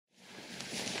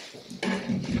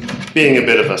Being a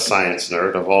bit of a science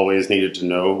nerd, I've always needed to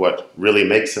know what really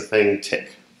makes a thing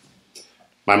tick.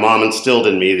 My mom instilled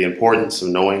in me the importance of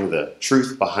knowing the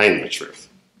truth behind the truth.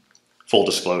 Full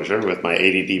disclosure, with my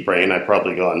ADD brain, I've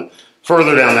probably gone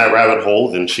further down that rabbit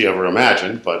hole than she ever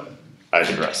imagined, but I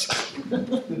digress.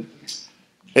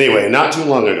 Anyway, not too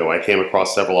long ago, I came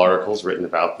across several articles written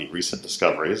about the recent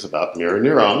discoveries about mirror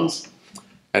neurons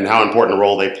and how important a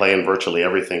role they play in virtually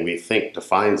everything we think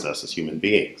defines us as human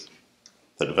beings.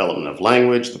 The development of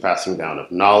language, the passing down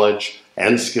of knowledge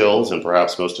and skills, and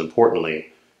perhaps most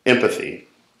importantly, empathy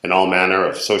and all manner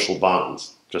of social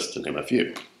bonds, just to name a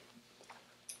few.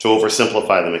 To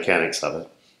oversimplify the mechanics of it,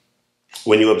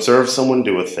 when you observe someone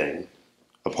do a thing,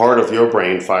 a part of your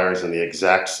brain fires in the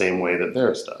exact same way that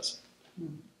theirs does.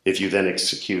 If you then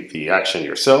execute the action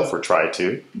yourself or try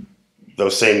to,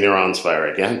 those same neurons fire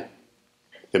again.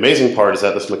 The amazing part is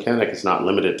that this mechanic is not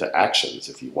limited to actions.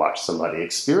 If you watch somebody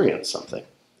experience something,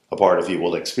 a part of you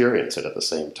will experience it at the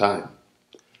same time.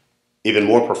 Even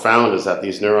more profound is that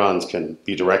these neurons can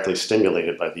be directly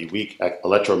stimulated by the weak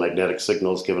electromagnetic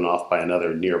signals given off by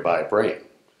another nearby brain.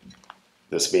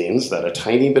 This means that a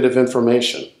tiny bit of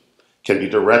information can be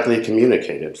directly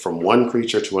communicated from one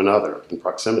creature to another in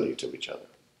proximity to each other.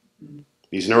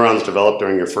 These neurons develop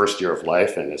during your first year of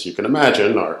life and, as you can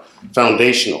imagine, are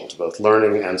foundational to both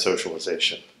learning and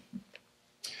socialization.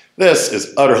 This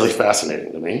is utterly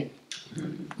fascinating to me.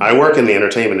 I work in the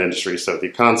entertainment industry, so the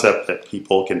concept that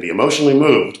people can be emotionally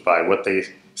moved by what they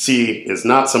see is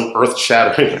not some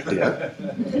earth-shattering idea.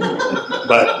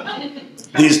 But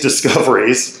these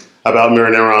discoveries about mirror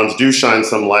neurons do shine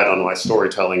some light on why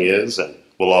storytelling is and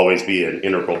will always be an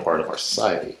integral part of our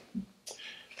society.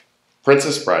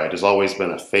 Princess Bride has always been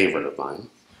a favorite of mine,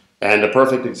 and a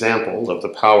perfect example of the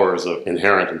powers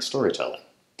inherent in storytelling.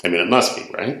 I mean, it must be,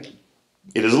 right?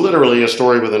 It is literally a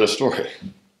story within a story.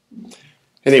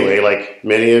 Anyway, like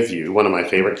many of you, one of my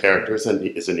favorite characters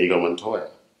is Iñigo Montoya.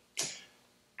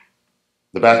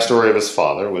 The backstory of his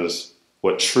father was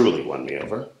what truly won me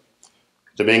over.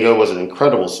 Domingo was an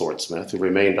incredible swordsmith who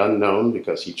remained unknown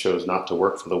because he chose not to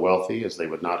work for the wealthy, as they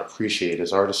would not appreciate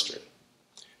his artistry.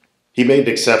 He made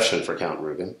an exception for Count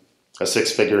Rugen, a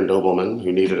six-figure nobleman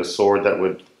who needed a sword that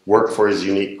would work for his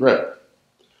unique grip.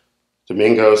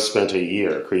 Domingo spent a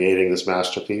year creating this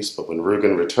masterpiece, but when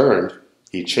Rugen returned,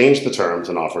 he changed the terms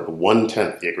and offered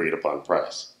 1/10 the agreed-upon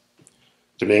price.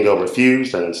 Domingo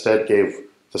refused and instead gave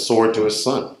the sword to his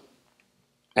son.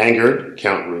 Angered,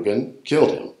 Count Rugen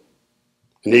killed him.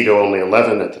 Iñigo, only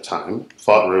 11 at the time,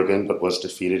 fought Rugen but was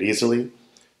defeated easily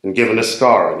and given a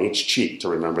scar on each cheek to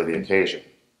remember the occasion.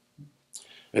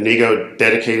 Iñigo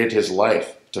dedicated his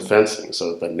life to fencing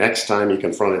so that the next time he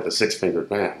confronted the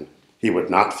six-fingered man, he would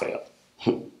not fail.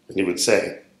 And he would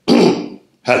say,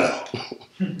 "Hello,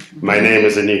 my name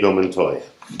is Iñigo Montoya.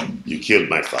 You killed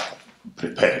my father.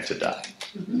 Prepare to die."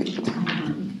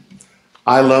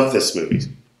 I love this movie,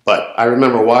 but I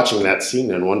remember watching that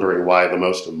scene and wondering why the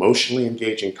most emotionally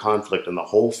engaging conflict in the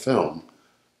whole film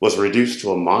was reduced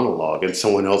to a monologue in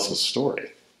someone else's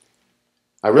story.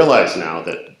 I realize now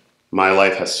that my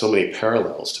life has so many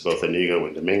parallels to both Iñigo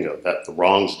and Domingo that the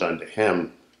wrongs done to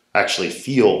him actually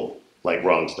feel like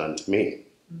wrongs done to me.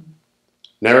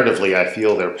 Narratively, I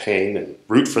feel their pain and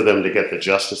root for them to get the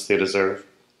justice they deserve.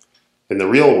 In the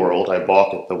real world, I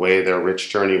balk at the way their rich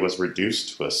journey was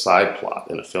reduced to a side plot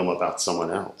in a film about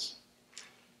someone else.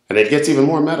 And it gets even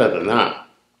more meta than that.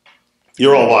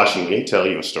 You're all watching me tell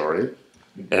you a story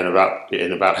and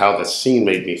about how this scene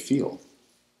made me feel.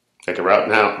 Like right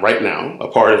now, a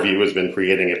part of you has been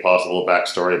creating a possible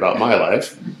backstory about my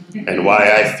life and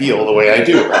why I feel the way I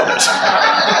do about it.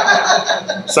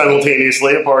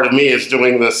 Simultaneously, a part of me is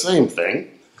doing the same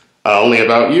thing, only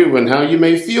about you and how you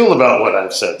may feel about what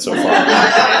I've said so far.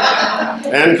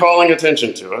 And calling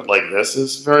attention to it like this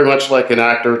is very much like an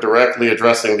actor directly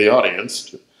addressing the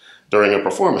audience during a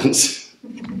performance.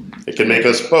 It can make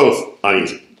us both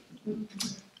uneasy.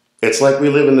 It's like we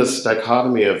live in this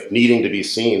dichotomy of needing to be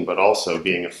seen, but also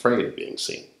being afraid of being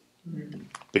seen.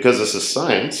 Because this is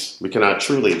science, we cannot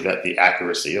truly vet the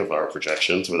accuracy of our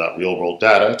projections without real-world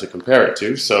data to compare it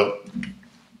to, so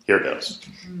here goes.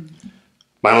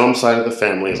 My mom's side of the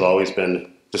family has always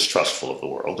been distrustful of the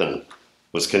world and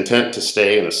was content to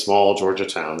stay in a small Georgia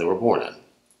town they were born in.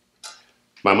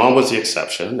 My mom was the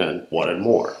exception and wanted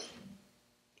more.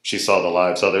 She saw the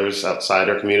lives others outside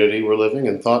her community were living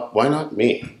and thought, why not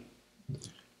me?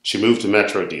 She moved to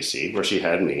Metro DC, where she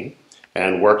had me,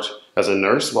 and worked as a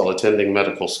nurse while attending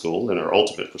medical school in her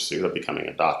ultimate pursuit of becoming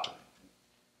a doctor.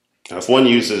 Now, if one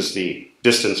uses the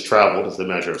distance traveled as the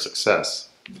measure of success,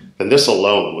 then this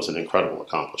alone was an incredible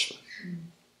accomplishment.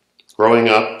 Growing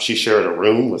up, she shared a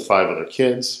room with 5 other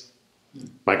kids.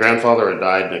 My grandfather had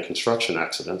died in a construction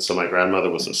accident, so my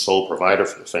grandmother was the sole provider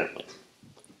for the family.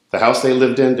 The house they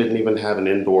lived in didn't even have an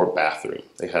indoor bathroom.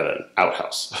 They had an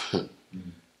outhouse.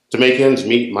 To make ends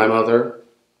meet, my mother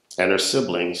and her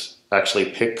siblings actually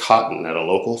picked cotton at a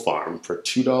local farm for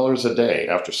 $2 a day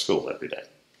after school every day.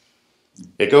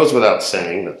 It goes without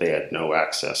saying that they had no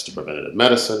access to preventative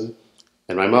medicine,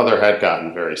 and my mother had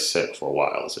gotten very sick for a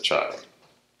while as a child.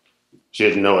 She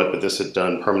didn't know it, but this had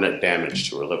done permanent damage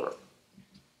to her liver.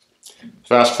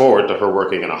 Fast forward to her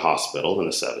working in a hospital in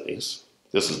the 70s.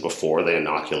 This is before they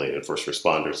inoculated first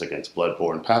responders against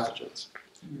bloodborne pathogens.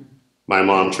 My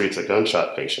mom treats a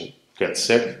gunshot patient, gets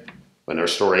sick, and her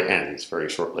story ends very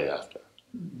shortly after.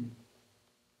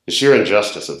 The sheer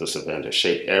injustice of this event has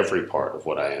shaped every part of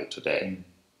what I am today.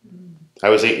 I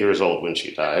was 8 years old when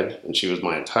she died, and she was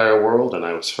my entire world, and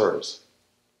I was hers.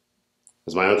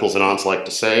 As my uncles and aunts like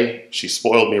to say, she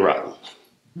spoiled me rotten.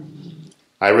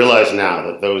 I realize now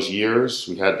that those years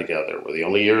we had together were the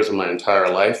only years of my entire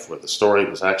life where the story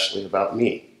was actually about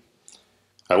me.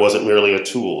 I wasn't merely a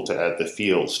tool to add the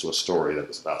feels to a story that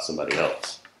was about somebody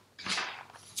else.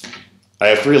 I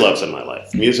have 3 loves in my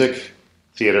life: music,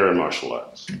 theater, and martial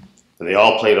arts. And they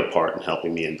all played a part in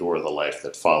helping me endure the life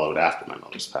that followed after my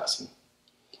mother's passing.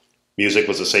 Music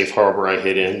was a safe harbor I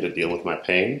hid in to deal with my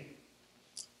pain.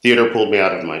 Theater pulled me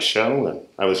out of my shell, and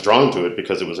I was drawn to it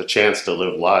because it was a chance to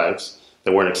live lives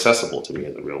that weren't accessible to me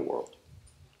in the real world.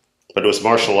 But it was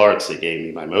martial arts that gave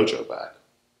me my mojo back.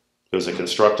 It was a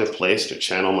constructive place to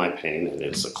channel my pain, and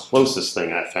it's the closest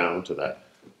thing I found to that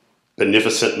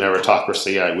beneficent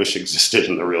meritocracy I wish existed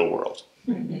in the real world.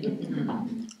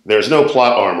 There's no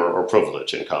plot armor or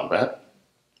privilege in combat.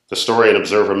 The story an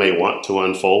observer may want to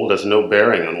unfold has no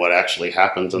bearing on what actually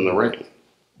happens in the ring.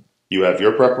 You have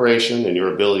your preparation and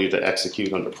your ability to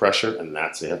execute under pressure, and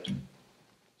that's it.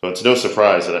 So it's no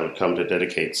surprise that I would come to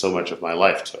dedicate so much of my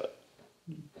life to it.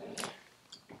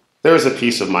 There is a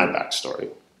piece of my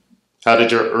backstory. How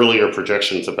did your earlier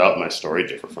projections about my story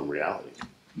differ from reality?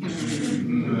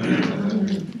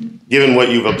 Given what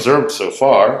you've observed so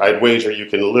far, I'd wager you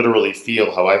can literally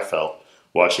feel how I felt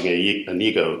watching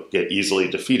Iñigo get easily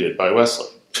defeated by Wesley.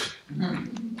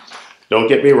 Don't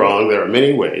get me wrong, there are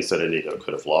many ways that Iñigo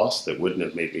could have lost that wouldn't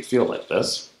have made me feel like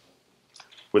this.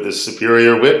 With his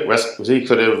superior wit, Wesley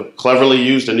could have cleverly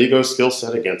used Iñigo's skill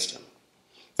set against him.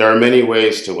 There are many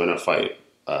ways to win a fight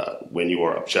when you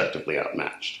are objectively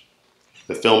outmatched.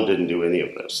 The film didn't do any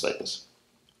of those things.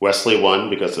 Wesley won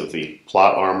because of the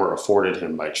plot armor afforded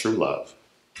him by true love,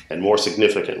 and more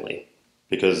significantly,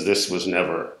 because this was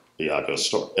never Iñigo's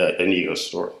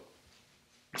story.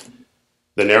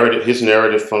 His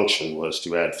narrative function was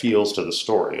to add feels to the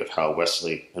story of how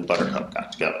Wesley and Buttercup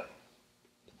got together.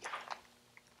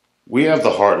 We have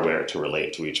the hardware to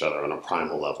relate to each other on a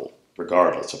primal level,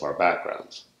 regardless of our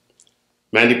backgrounds.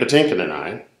 Mandy Patinkin and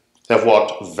I have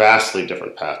walked vastly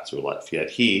different paths through life, yet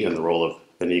he, in the role of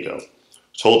Iñigo,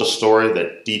 told a story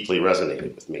that deeply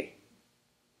resonated with me.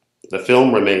 The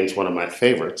film remains one of my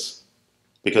favorites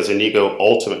because Iñigo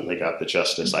ultimately got the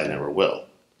justice I never will.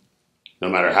 No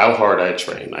matter how hard I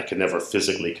train, I could never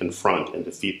physically confront and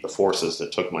defeat the forces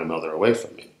that took my mother away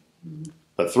from me.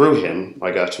 But through him,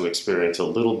 I got to experience a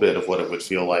little bit of what it would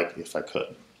feel like if I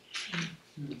could.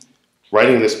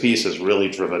 Writing this piece has really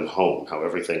driven home how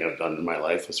everything I've done in my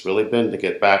life has really been to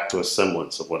get back to a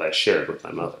semblance of what I shared with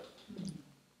my mother.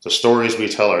 The stories we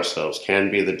tell ourselves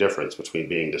can be the difference between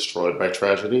being destroyed by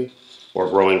tragedy or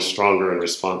growing stronger in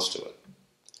response to it.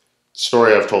 The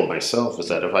story I've told myself is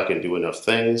that if I can do enough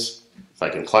things, if I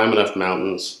can climb enough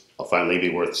mountains, I'll finally be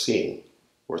worth seeing,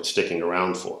 worth sticking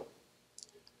around for.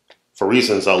 For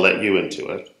reasons I'll let you into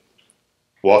it,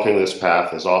 walking this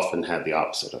path has often had the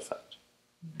opposite effect.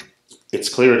 It's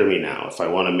clear to me now, if I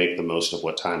want to make the most of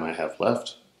what time I have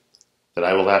left, that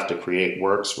I will have to create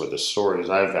works where the stories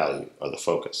I value are the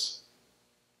focus,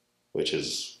 which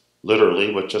is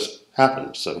literally what just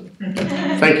happened. So,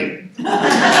 thank you.